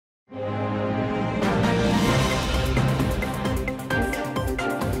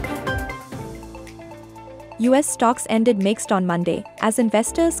US stocks ended mixed on Monday, as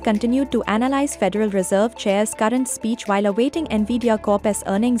investors continued to analyze Federal Reserve Chair's current speech while awaiting Nvidia Corp's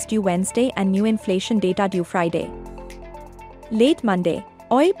earnings due Wednesday and new inflation data due Friday. Late Monday,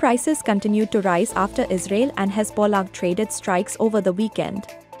 oil prices continued to rise after Israel and Hezbollah traded strikes over the weekend.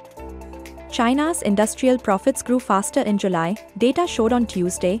 China's industrial profits grew faster in July, data showed on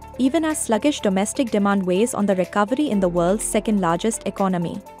Tuesday, even as sluggish domestic demand weighs on the recovery in the world's second-largest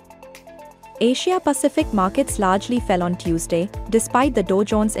economy. Asia-Pacific markets largely fell on Tuesday, despite the Dow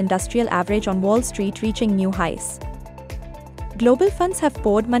Jones Industrial Average on Wall Street reaching new highs. Global funds have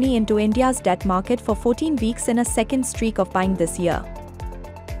poured money into India's debt market for 14 weeks in a second streak of buying this year.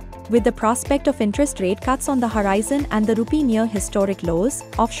 With the prospect of interest rate cuts on the horizon and the rupee near historic lows,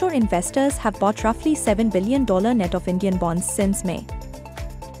 offshore investors have bought roughly $7 billion net of Indian bonds since May.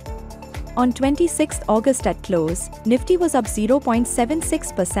 On 26 August at close, Nifty was up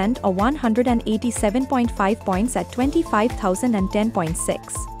 0.76% or 187.5 points at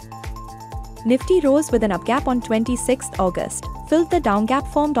 25,010.6. Nifty rose with an upgap on 26 August, filled the downgap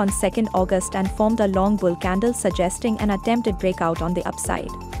formed on 2 August and formed a long bull candle suggesting an attempted breakout on the upside.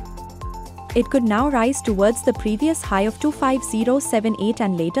 It could now rise towards the previous high of 25078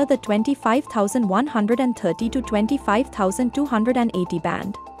 and later the 25,130 to 25,280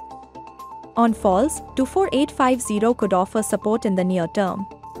 band. On falls, 24850 could offer support in the near term.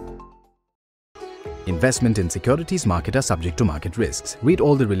 Investment in securities market are subject to market risks. Read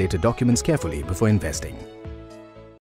all the related documents carefully before investing.